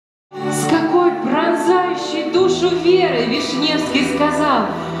пронзающей душу верой Вишневский сказал: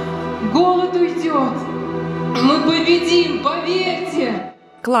 голод уйдет, мы победим, поверьте.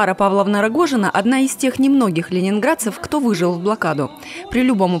 Клара Павловна Рогожина – одна из тех немногих ленинградцев, кто выжил в блокаду. При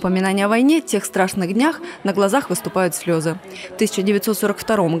любом упоминании о войне, тех страшных днях, на глазах выступают слезы. В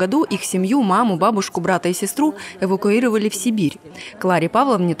 1942 году их семью, маму, бабушку, брата и сестру эвакуировали в Сибирь. Кларе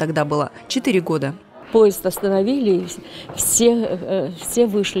Павловне тогда было 4 года. Поезд остановили, все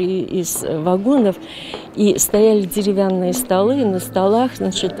вышли из вагонов, и стояли деревянные столы. На столах,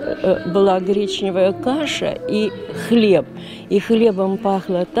 значит, была гречневая каша и хлеб. И хлебом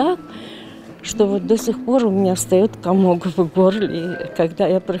пахло так, что вот до сих пор у меня встает комок в горле, когда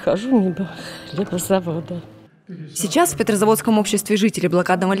я прохожу мимо хлебозавода. Сейчас в Петрозаводском обществе жителей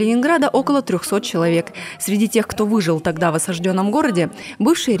блокадного Ленинграда около 300 человек. Среди тех, кто выжил тогда в осажденном городе,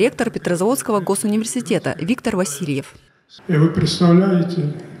 бывший ректор Петрозаводского госуниверситета Виктор Васильев. И вы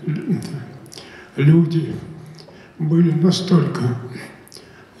представляете, люди были настолько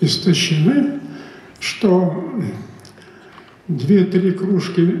истощены, что 2-3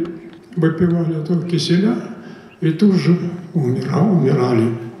 кружки выпивали этого киселя и тут же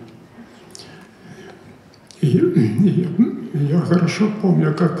умирали. И я хорошо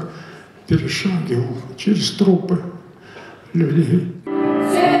помню, как перешагивал через трупы людей.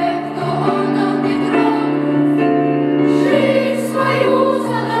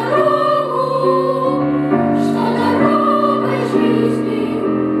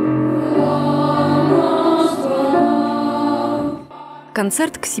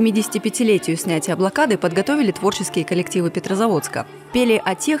 Концерт к 75-летию снятия блокады подготовили творческие коллективы Петрозаводска. Пели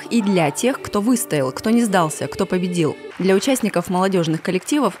о тех и для тех, кто выстоял, кто не сдался, кто победил. Для участников молодежных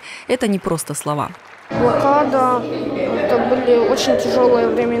коллективов это не просто слова. Блокада – это были очень тяжелые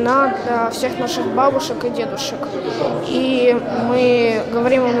времена для всех наших бабушек и дедушек. И мы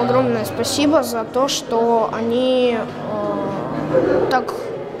говорим им огромное спасибо за то, что они так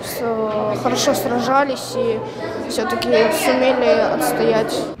хорошо сражались и все-таки сумели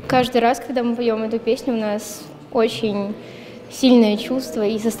отстоять. Каждый раз, когда мы поем эту песню, у нас очень сильное чувство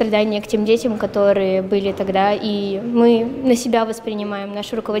и сострадание к тем детям, которые были тогда. И мы на себя воспринимаем.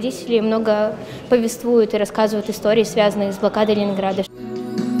 Наши руководители много повествуют и рассказывают истории, связанные с блокадой Ленинграда.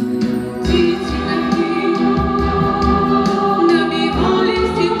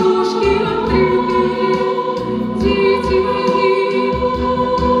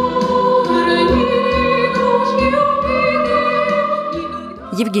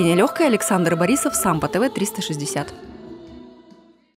 Евгения Легкая, Александр Борисов, Сампо ТВ 360.